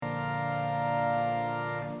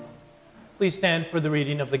Please stand for the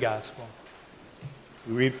reading of the Gospel.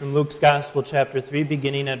 We read from Luke's Gospel, chapter 3,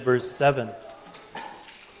 beginning at verse 7.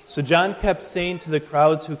 So John kept saying to the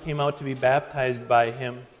crowds who came out to be baptized by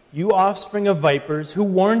him, "You offspring of vipers, who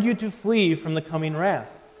warned you to flee from the coming wrath?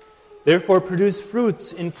 Therefore produce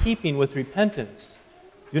fruits in keeping with repentance.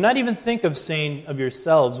 Do not even think of saying of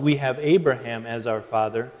yourselves, 'We have Abraham as our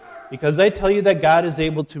father,' because I tell you that God is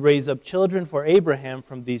able to raise up children for Abraham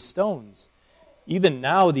from these stones. Even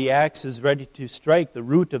now the axe is ready to strike the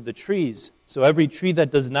root of the trees, so every tree that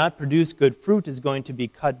does not produce good fruit is going to be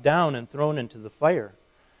cut down and thrown into the fire."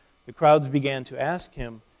 The crowds began to ask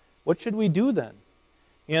him, "What should we do then?"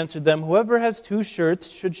 He answered them, "Whoever has 2 shirts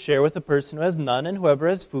should share with a person who has none, and whoever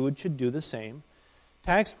has food should do the same."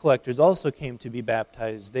 Tax collectors also came to be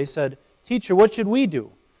baptized. They said, "Teacher, what should we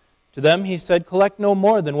do?" To them he said, "Collect no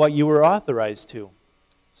more than what you were authorized to."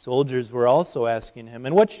 Soldiers were also asking him,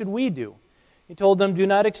 "And what should we do?" He told them, "Do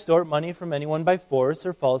not extort money from anyone by force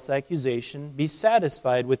or false accusation. Be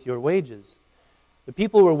satisfied with your wages." The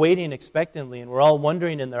people were waiting expectantly and were all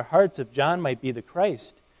wondering in their hearts if John might be the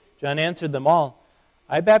Christ. John answered them all,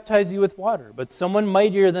 "I baptize you with water, but someone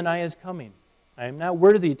mightier than I is coming. I am not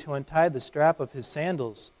worthy to untie the strap of his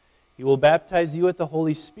sandals. He will baptize you with the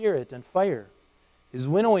Holy Spirit and fire. His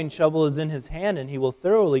winnowing shovel is in his hand, and he will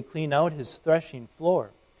thoroughly clean out his threshing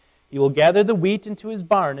floor. He will gather the wheat into his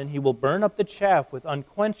barn, and he will burn up the chaff with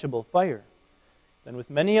unquenchable fire." Then with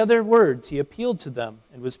many other words he appealed to them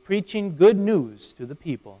and was preaching good news to the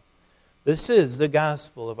people. This is the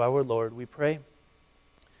gospel of our Lord, we pray.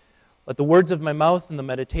 Let the words of my mouth and the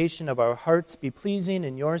meditation of our hearts be pleasing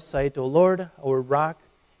in your sight, O Lord, our rock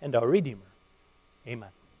and our Redeemer.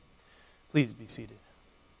 Amen. Please be seated.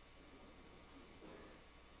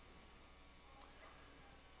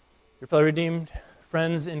 Your fellow redeemed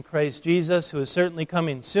friends in Christ Jesus, who is certainly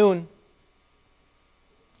coming soon.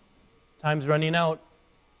 Time's running out.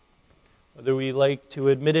 Whether we like to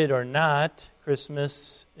admit it or not,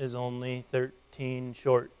 Christmas is only 13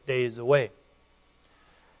 short days away.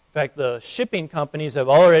 In fact, the shipping companies have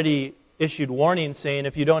already issued warnings saying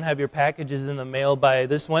if you don't have your packages in the mail by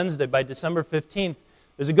this Wednesday, by December 15th,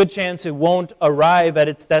 there's a good chance it won't arrive at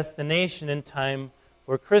its destination in time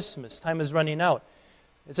for Christmas. Time is running out.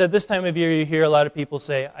 It's at this time of year you hear a lot of people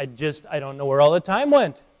say, I don't know where all the time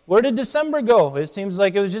went. Where did December go? It seems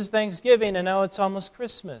like it was just Thanksgiving and now it's almost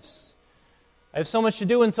Christmas. I have so much to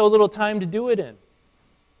do and so little time to do it in.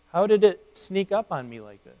 How did it sneak up on me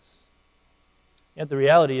like this? Yet the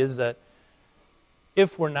reality is that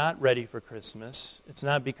if we're not ready for Christmas, it's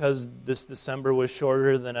not because this December was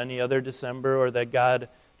shorter than any other December or that God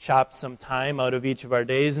chopped some time out of each of our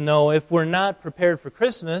days. No, if we're not prepared for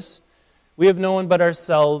Christmas, we have no one but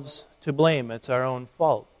ourselves to blame. It's our own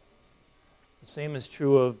fault. The same is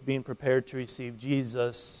true of being prepared to receive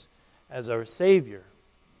Jesus as our Savior,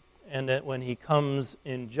 and that when He comes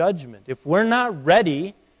in judgment. If we're not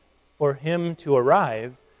ready for Him to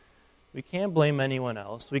arrive, we can't blame anyone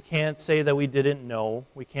else. We can't say that we didn't know.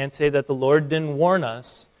 We can't say that the Lord didn't warn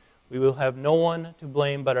us. We will have no one to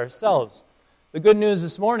blame but ourselves. The good news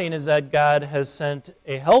this morning is that God has sent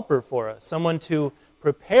a helper for us, someone to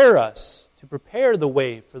prepare us, to prepare the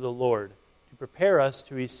way for the Lord, to prepare us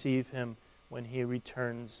to receive Him when He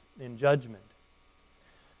returns in judgment.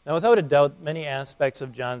 Now, without a doubt, many aspects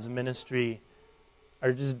of John's ministry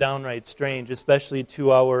are just downright strange, especially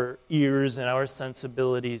to our ears and our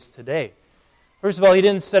sensibilities today. First of all, he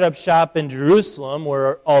didn't set up shop in Jerusalem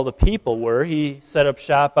where all the people were. He set up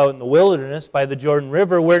shop out in the wilderness by the Jordan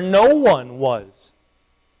River where no one was.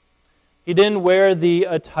 He didn't wear the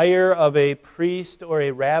attire of a priest or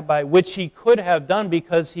a rabbi, which he could have done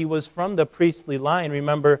because he was from the priestly line.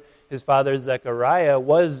 Remember, his father Zechariah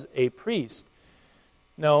was a priest.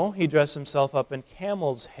 No, he dressed himself up in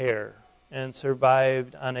camel's hair and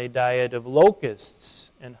survived on a diet of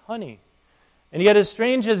locusts and honey. And yet, as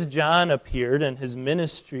strange as John appeared and his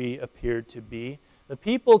ministry appeared to be, the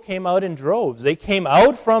people came out in droves. They came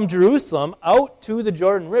out from Jerusalem, out to the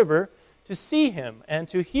Jordan River, to see him and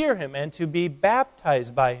to hear him and to be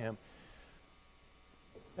baptized by him.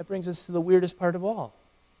 That brings us to the weirdest part of all.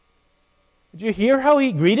 Did you hear how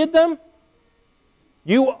he greeted them?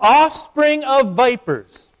 "You offspring of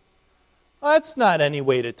vipers." Well, that's not any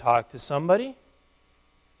way to talk to somebody.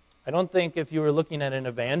 I don't think if you were looking at an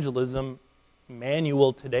evangelism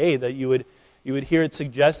manual today that you would hear it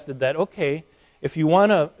suggested that, okay, if you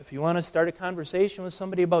want to start a conversation with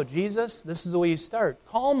somebody about Jesus, this is the way you start.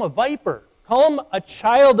 Call him a viper. Call him a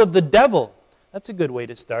child of the devil. That's a good way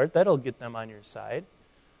to start. That'll get them on your side.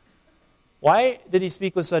 Why did he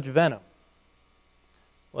speak with such venom?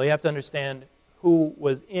 Well, you have to understand who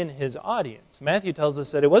was in his audience. Matthew tells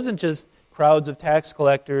us that it wasn't just crowds of tax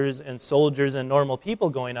collectors and soldiers and normal people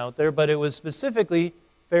going out there, but it was specifically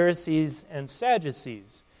Pharisees and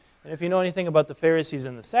Sadducees. And if you know anything about the Pharisees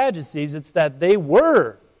and the Sadducees, it's that they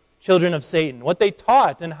were children of Satan, what they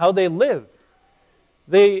taught and how they lived.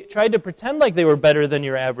 They tried to pretend like they were better than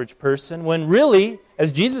your average person, when really,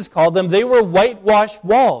 as Jesus called them, they were whitewashed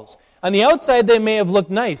walls. On the outside, they may have looked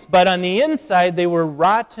nice, but on the inside, they were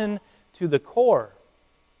rotten to the core.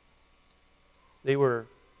 They were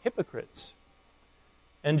hypocrites.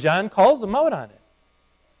 And John calls them out on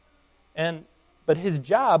it. But his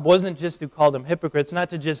job wasn't just to call them hypocrites, not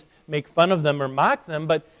to just make fun of them or mock them,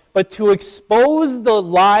 but to expose the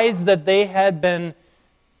lies that they had been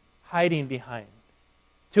hiding behind.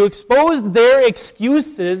 To expose their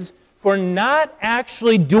excuses for not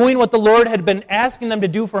actually doing what the Lord had been asking them to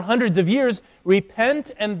do for hundreds of years, repent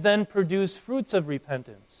and then produce fruits of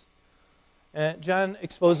repentance. John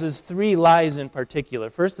exposes 3 lies in particular.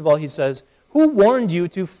 First of all, he says, "Who warned you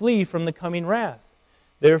to flee from the coming wrath?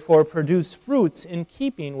 Therefore produce fruits in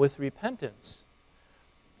keeping with repentance."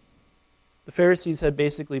 The Pharisees had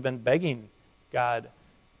basically been begging God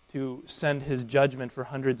to send His judgment for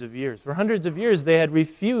hundreds of years. For hundreds of years, they had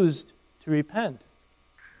refused to repent.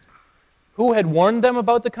 Who had warned them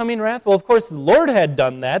about the coming wrath? Well, of course, the Lord had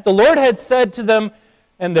done that. The Lord had said to them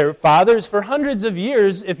and their fathers for hundreds of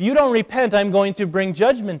years, if you don't repent, I'm going to bring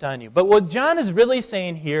judgment on you. But what John is really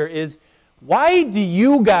saying here is, why do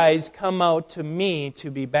you guys come out to me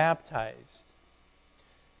to be baptized?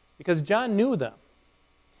 Because John knew them.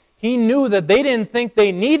 He knew that they didn't think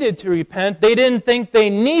they needed to repent. They didn't think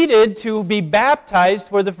they needed to be baptized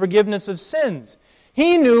for the forgiveness of sins.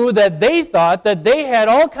 He knew that they thought that they had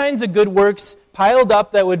all kinds of good works piled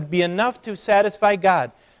up that would be enough to satisfy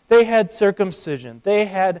God. They had circumcision. They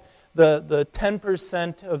had the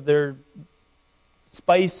 10% of their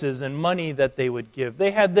spices and money that they would give.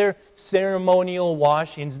 They had their ceremonial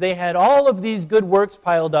washings. They had all of these good works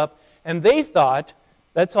piled up, and they thought,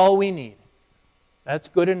 that's all we need. That's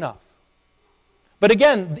good enough. But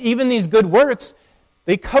again, even these good works,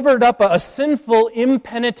 they covered up a sinful,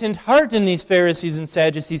 impenitent heart in these Pharisees and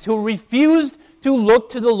Sadducees who refused to look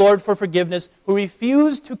to the Lord for forgiveness, who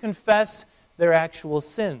refused to confess their actual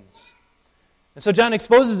sins. And so John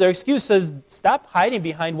exposes their excuse, says, stop hiding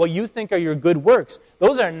behind what you think are your good works.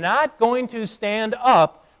 Those are not going to stand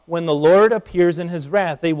up when the Lord appears in His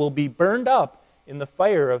wrath. They will be burned up in the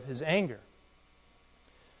fire of His anger.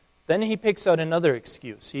 Then he picks out another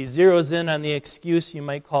excuse. He zeroes in on the excuse you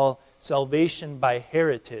might call salvation by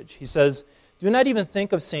heritage. He says, do not even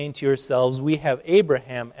think of saying to yourselves, we have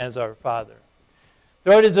Abraham as our father.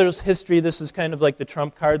 Throughout Israel's history, this is kind of like the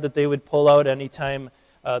trump card that they would pull out anytime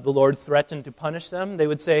the Lord threatened to punish them. They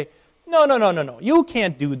would say, no, you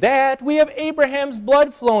can't do that. We have Abraham's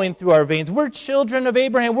blood flowing through our veins. We're children of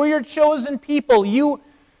Abraham. We're your chosen people. You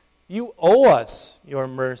owe us your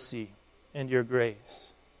mercy and your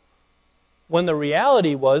grace. When the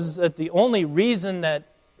reality was that the only reason that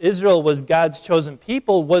Israel was God's chosen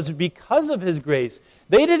people was because of His grace.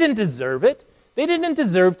 They didn't deserve it. They didn't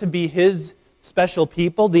deserve to be His special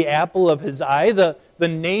people, the apple of His eye, the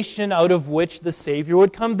nation out of which the Savior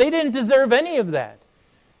would come. They didn't deserve any of that.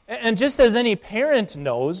 And just as any parent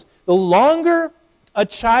knows, the longer a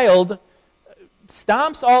child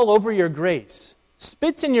stomps all over your grace,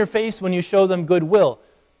 spits in your face when you show them goodwill,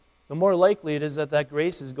 the more likely it is that that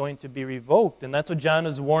grace is going to be revoked. And that's what John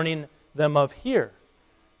is warning them of here.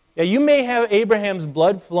 Yeah, you may have Abraham's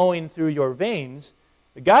blood flowing through your veins,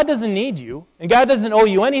 but God doesn't need you, and God doesn't owe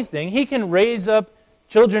you anything. He can raise up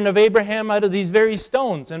children of Abraham out of these very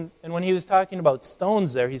stones. And when he was talking about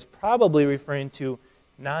stones there, he's probably referring to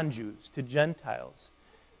non-Jews, to Gentiles.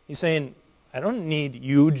 He's saying, I don't need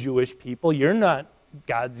you Jewish people. You're not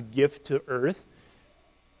God's gift to earth.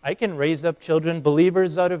 I can raise up children,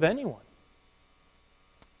 believers out of anyone.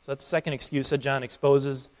 So that's the second excuse that John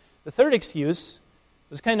exposes. The third excuse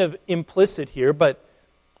was kind of implicit here, but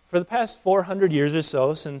for the past 400 years or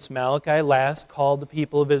so, since Malachi last called the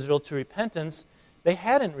people of Israel to repentance, they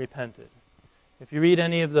hadn't repented. If you read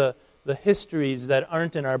any of the histories that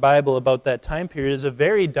aren't in our Bible about that time period, it was a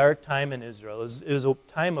very dark time in Israel. It was a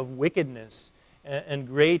time of wickedness and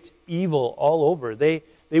great evil all over. They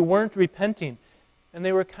weren't repenting. And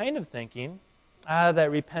they were kind of thinking, that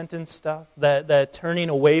repentance stuff, that turning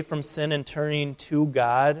away from sin and turning to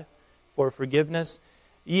God for forgiveness,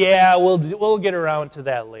 yeah, we'll get around to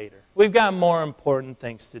that later. We've got more important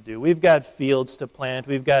things to do. We've got fields to plant.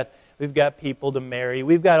 We've got people to marry.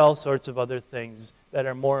 We've got all sorts of other things that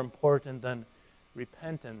are more important than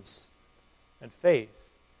repentance and faith.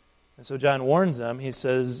 And so John warns them. He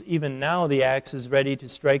says, even now the axe is ready to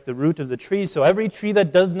strike the root of the tree, so every tree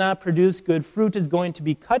that does not produce good fruit is going to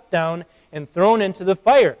be cut down and thrown into the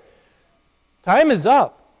fire. Time is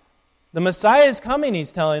up. The Messiah is coming,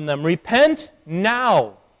 he's telling them. Repent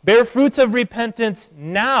now. Bear fruits of repentance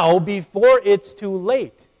now before it's too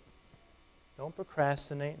late. Don't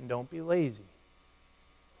procrastinate and don't be lazy.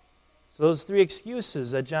 So those three excuses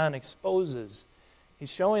that John exposes,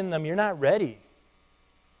 he's showing them you're not ready.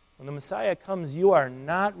 When the Messiah comes, you are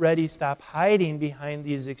not ready. Stop hiding behind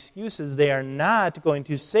these excuses. They are not going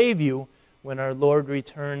to save you when our Lord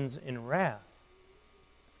returns in wrath.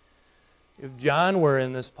 If John were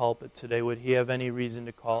in this pulpit today, would he have any reason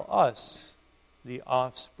to call us the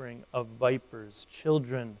offspring of vipers,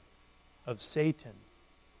 children of Satan?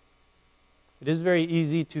 It is very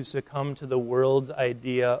easy to succumb to the world's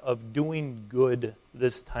idea of doing good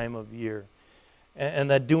this time of year,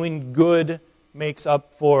 and that doing good makes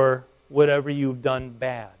up for whatever you've done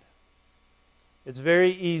bad. It's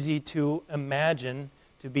very easy to imagine,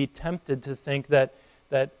 to be tempted to think that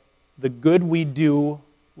the good we do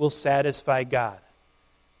will satisfy God.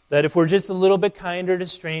 That if we're just a little bit kinder to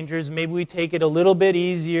strangers, maybe we take it a little bit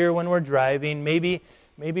easier when we're driving, maybe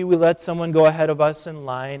we let someone go ahead of us in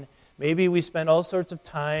line, maybe we spend all sorts of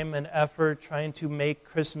time and effort trying to make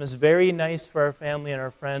Christmas very nice for our family and our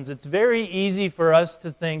friends. It's very easy for us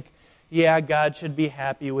to think, yeah, God should be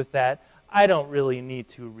happy with that. I don't really need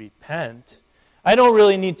to repent. I don't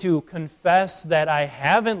really need to confess that I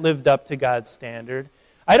haven't lived up to God's standard.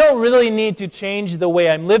 I don't really need to change the way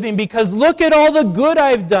I'm living because look at all the good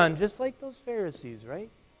I've done. Just like those Pharisees, right?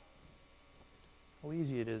 How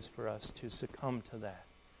easy it is for us to succumb to that.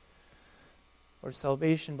 Or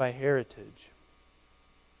salvation by heritage.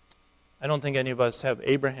 I don't think any of us have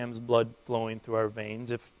Abraham's blood flowing through our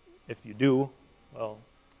veins. If you do, well,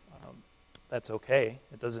 that's okay.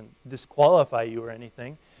 It doesn't disqualify you or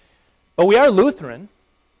anything. But we are Lutheran.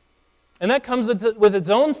 And that comes with its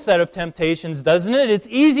own set of temptations, doesn't it? It's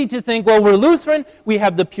easy to think, well, we're Lutheran. We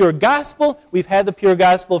have the pure gospel. We've had the pure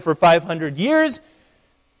gospel for 500 years.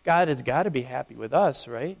 God has got to be happy with us,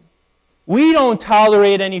 right? We don't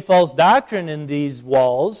tolerate any false doctrine in these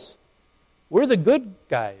walls. We're the good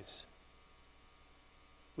guys.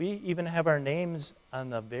 We even have our names on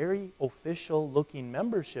the very official-looking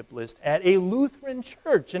membership list at a Lutheran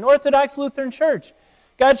church, an Orthodox Lutheran church.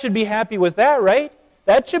 God should be happy with that, right?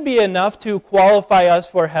 That should be enough to qualify us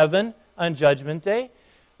for heaven on Judgment Day.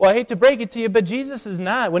 Well, I hate to break it to you, but Jesus is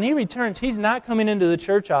not. When He returns, He's not coming into the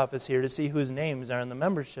church office here to see whose names are on the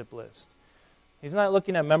membership list. He's not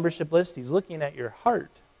looking at membership list. He's looking at your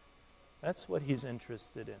heart. That's what He's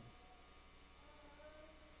interested in.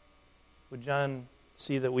 Would John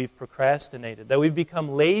see that we've procrastinated, that we've become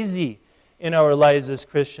lazy in our lives as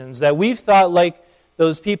Christians, that we've thought like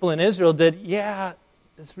those people in Israel did, yeah,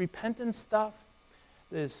 this repentance stuff,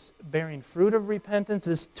 this bearing fruit of repentance,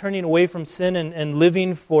 this turning away from sin and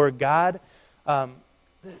living for God,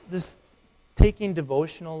 this taking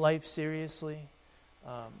devotional life seriously,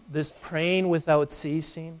 this praying without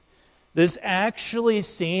ceasing, this actually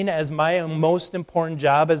seen as my most important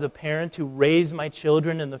job as a parent to raise my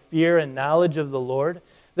children in the fear and knowledge of the Lord,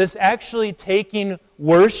 this actually taking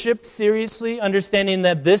worship seriously, understanding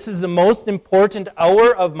that this is the most important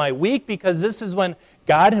hour of my week because this is when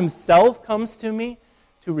God Himself comes to me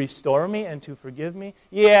to restore me and to forgive me.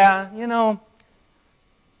 Yeah,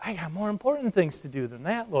 I got more important things to do than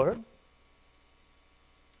that, Lord.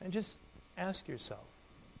 And just ask yourself,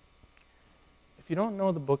 if you don't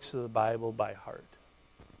know the books of the Bible by heart,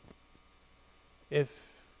 if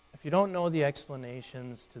you don't know the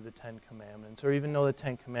explanations to the Ten Commandments, or even know the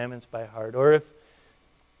Ten Commandments by heart, or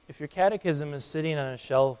if your catechism is sitting on a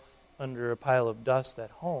shelf under a pile of dust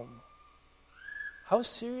at home, how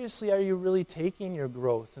seriously are you really taking your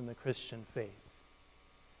growth in the Christian faith?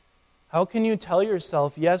 How can you tell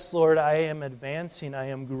yourself, yes, Lord, I am advancing, I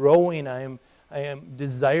am growing, I am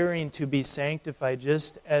desiring to be sanctified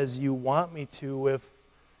just as you want me to if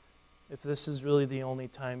this is really the only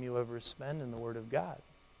time you ever spend in the Word of God?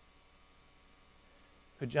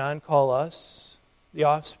 Could John call us the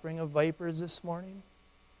offspring of vipers this morning?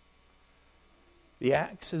 The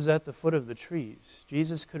axe is at the foot of the trees.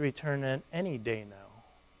 Jesus could return at any day now.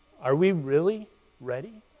 Are we really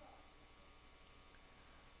ready?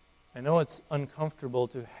 I know it's uncomfortable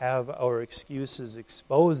to have our excuses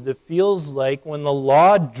exposed. It feels like when the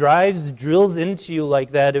law drills into you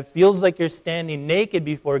like that, it feels like you're standing naked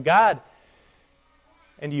before God.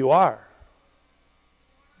 And you are.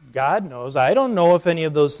 God knows. I don't know if any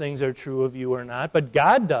of those things are true of you or not, but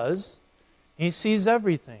God does. He sees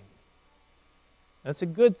everything. That's a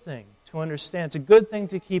good thing, to understand. It's a good thing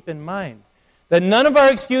to keep in mind. That none of our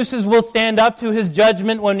excuses will stand up to His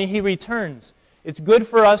judgment when He returns. It's good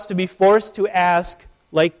for us to be forced to ask,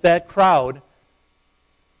 like that crowd,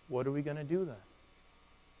 what are we going to do then?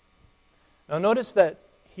 Now notice that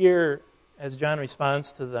here, as John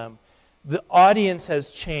responds to them, the audience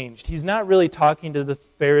has changed. He's not really talking to the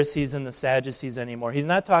Pharisees and the Sadducees anymore. He's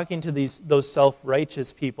not talking to those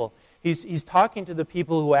self-righteous people. He's talking to the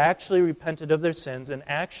people who actually repented of their sins and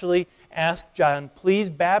actually asked John, please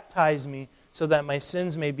baptize me so that my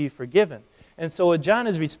sins may be forgiven. And so what John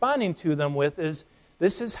is responding to them with is,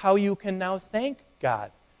 this is how you can now thank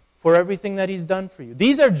God for everything that He's done for you.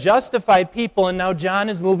 These are justified people, and now John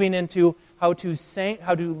is moving into how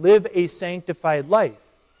to live a sanctified life.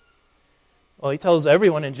 Well, he tells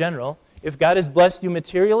everyone in general, if God has blessed you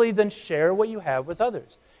materially, then share what you have with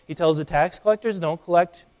others. He tells the tax collectors, don't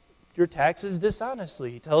collect your taxes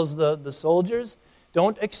dishonestly. He tells the soldiers,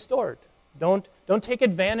 don't extort. Don't take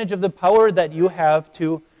advantage of the power that you have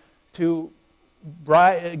to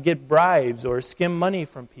get bribes or skim money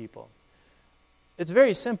from people. It's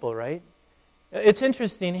very simple, right? It's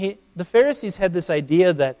interesting. The Pharisees had this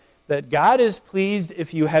idea that God is pleased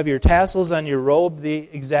if you have your tassels on your robe the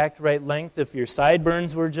exact right length, if your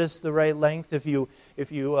sideburns were just the right length, if you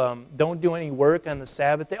don't do any work on the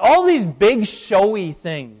Sabbath day. All these big showy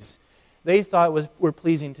things they thought were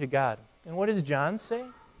pleasing to God. And what does John say?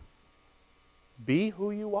 Be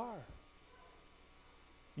who you are.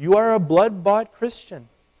 You are a blood-bought Christian.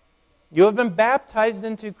 You have been baptized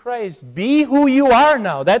into Christ. Be who you are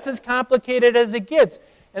now. That's as complicated as it gets.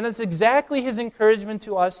 And that's exactly His encouragement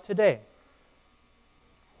to us today.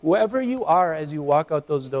 Whoever you are as you walk out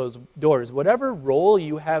those doors, whatever role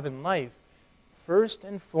you have in life, first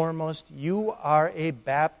and foremost, you are a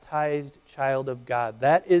baptized child of God.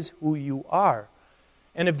 That is who you are.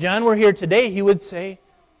 And if John were here today, he would say,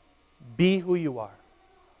 be who you are.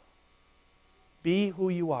 Be who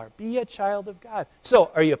you are. Be a child of God.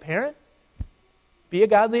 So, are you a parent? Be a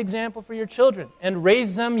godly example for your children and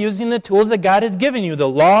raise them using the tools that God has given you, the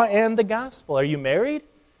law and the gospel. Are you married?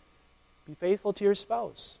 Be faithful to your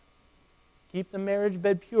spouse. Keep the marriage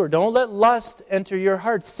bed pure. Don't let lust enter your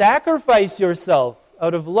heart. Sacrifice yourself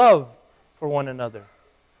out of love for one another.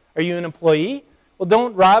 Are you an employee? Well,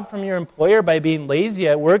 don't rob from your employer by being lazy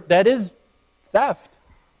at work. That is theft.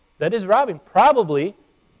 That is robbing. Probably,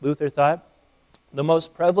 Luther thought, the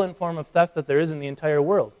most prevalent form of theft that there is in the entire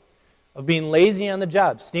world. Of being lazy on the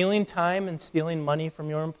job, stealing time and stealing money from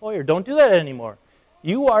your employer. Don't do that anymore.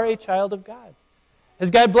 You are a child of God.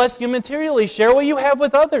 Has God blessed you materially? Share what you have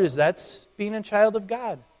with others. That's being a child of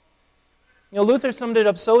God. You know, Luther summed it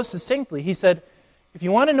up so succinctly. He said, if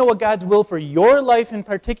you want to know what God's will for your life in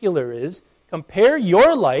particular is, compare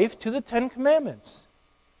your life to the Ten Commandments.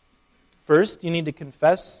 First, you need to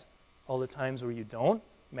confess all the times where you don't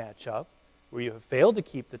match up, where you have failed to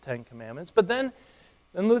keep the Ten Commandments. But then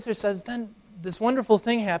Luther says, then this wonderful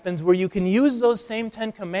thing happens where you can use those same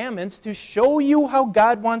Ten Commandments to show you how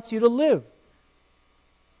God wants you to live,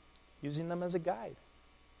 using them as a guide.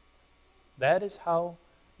 That is how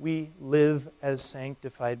we live as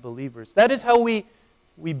sanctified believers. That is how we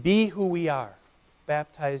be who we are,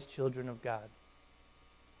 baptized children of God.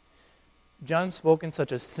 John spoke in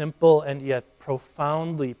such a simple and yet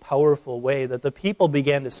profoundly powerful way that the people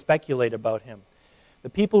began to speculate about him. The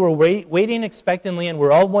people were waiting expectantly and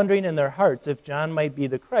were all wondering in their hearts if John might be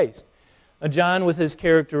the Christ. Now, John, with his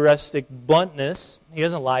characteristic bluntness, he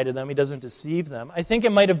doesn't lie to them, he doesn't deceive them. I think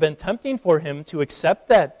it might have been tempting for him to accept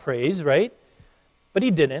that praise, right? But he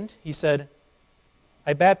didn't. He said,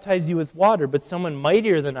 I baptize you with water, but someone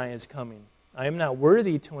mightier than I is coming. I am not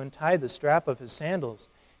worthy to untie the strap of his sandals.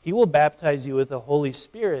 He will baptize you with the Holy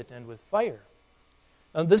Spirit and with fire.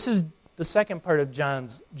 Now, this is the second part of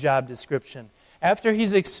John's job description. After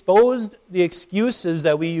he's exposed the excuses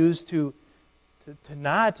that we use to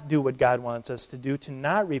not do what God wants us to do, to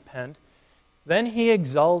not repent, then he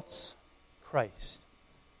exalts Christ.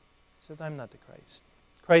 He says, I'm not the Christ.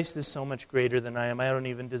 Christ is so much greater than I am. I don't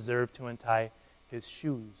even deserve to untie his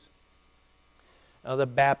shoes. Now, the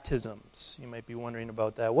baptisms, you might be wondering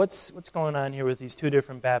about that. What's going on here with these two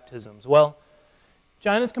different baptisms? Well,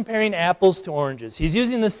 John is comparing apples to oranges. He's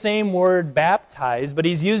using the same word, baptize, but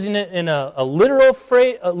he's using it in a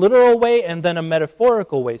literal way and then a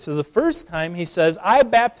metaphorical way. So the first time he says, I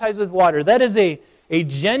baptize with water. That is a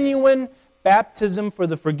genuine baptism for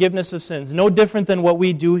the forgiveness of sins, no different than what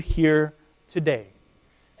we do here today.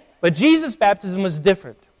 But Jesus' baptism was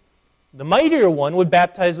different. The mightier one would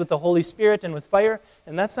baptize with the Holy Spirit and with fire,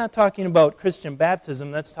 and that's not talking about Christian baptism,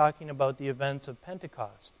 that's talking about the events of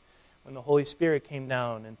Pentecost, when the Holy Spirit came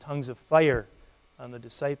down in tongues of fire on the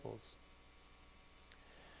disciples.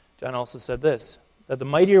 John also said this, that the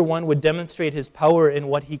mightier one would demonstrate his power in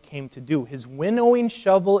what he came to do. His winnowing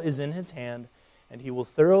shovel is in his hand, and he will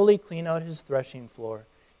thoroughly clean out his threshing floor.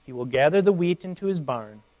 He will gather the wheat into his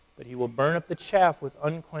barn, but he will burn up the chaff with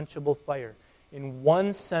unquenchable fire. In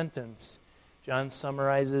one sentence, John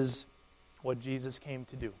summarizes what Jesus came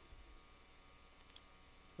to do.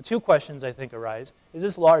 The two questions I think arise. Is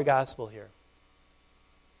this law or gospel here?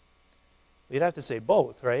 You'd have to say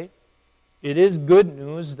both, right? It is good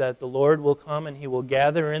news that the Lord will come and he will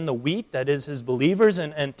gather in the wheat, that is his believers,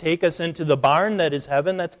 and take us into the barn, that is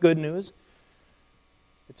heaven. That's good news.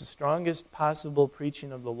 It's the strongest possible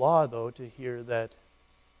preaching of the law, though, to hear that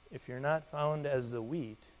if you're not found as the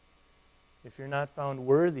wheat, if you're not found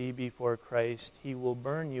worthy before Christ, he will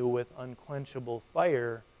burn you with unquenchable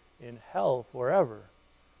fire in hell forever.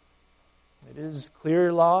 It is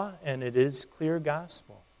clear law and it is clear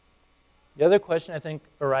gospel. The other question I think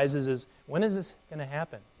arises is, when is this going to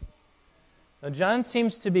happen? Now, John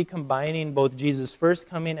seems to be combining both Jesus' first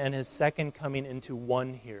coming and his second coming into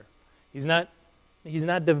one here. He's not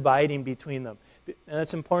dividing between them. And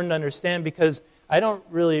that's important to understand because I don't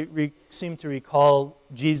really seem to recall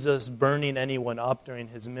Jesus burning anyone up during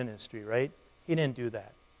his ministry, right? He didn't do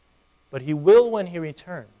that. But he will when he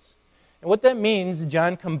returns. And what that means,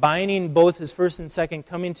 John combining both his first and second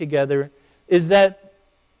coming together, is that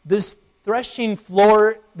this threshing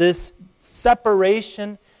floor, this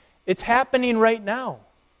separation, it's happening right now.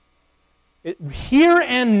 Here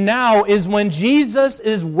and now is when Jesus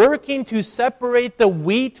is working to separate the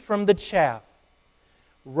wheat from the chaff.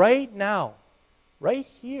 Right now, right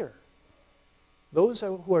here, those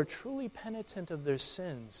who are truly penitent of their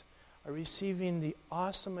sins are receiving the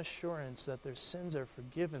awesome assurance that their sins are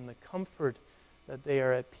forgiven, the comfort that they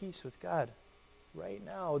are at peace with God. Right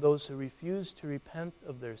now, those who refuse to repent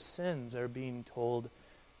of their sins are being told,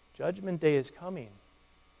 Judgment Day is coming.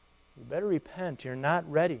 You better repent. You're not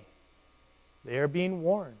ready. They are being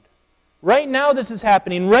warned. Right now this is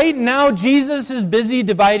happening. Right now Jesus is busy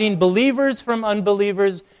dividing believers from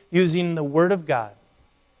unbelievers using the Word of God.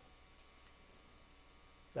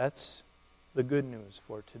 That's the good news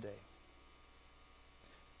for today.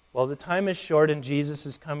 While the time is short and Jesus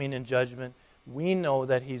is coming in judgment, we know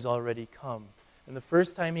that he's already come. And the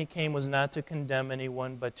first time he came was not to condemn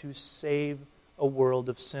anyone, but to save a world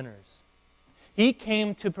of sinners. He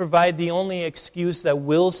came to provide the only excuse that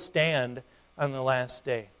will stand on the last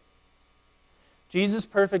day. Jesus'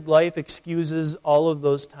 perfect life excuses all of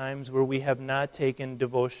those times where we have not taken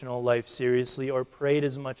devotional life seriously or prayed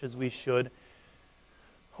as much as we should,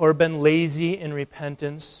 or been lazy in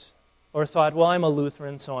repentance, or thought, well, I'm a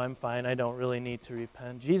Lutheran, so I'm fine. I don't really need to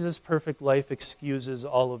repent. Jesus' perfect life excuses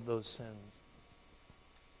all of those sins.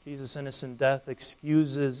 Jesus' innocent death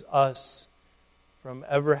excuses us from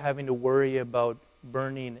ever having to worry about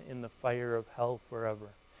burning in the fire of hell forever.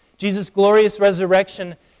 Jesus' glorious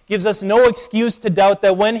resurrection gives us no excuse to doubt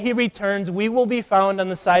that when he returns, we will be found on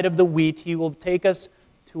the side of the wheat. He will take us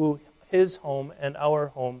to his home and our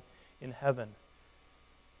home in heaven.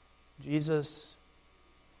 Jesus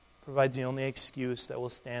provides the only excuse that will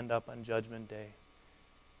stand up on Judgment Day.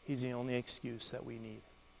 He's the only excuse that we need.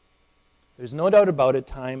 There's no doubt about it,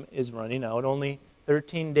 time is running out. Only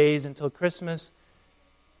 13 days until Christmas.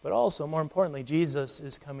 But also, more importantly, Jesus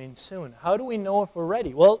is coming soon. How do we know if we're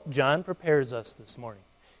ready? Well, John prepares us this morning.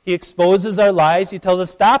 He exposes our lies. He tells us,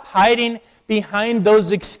 stop hiding behind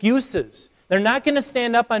those excuses. They're not going to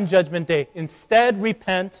stand up on Judgment Day. Instead,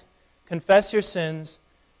 repent, confess your sins,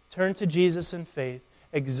 turn to Jesus in faith,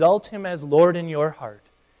 exalt him as Lord in your heart,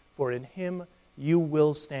 for in him you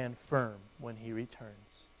will stand firm when he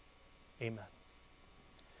returns. Amen.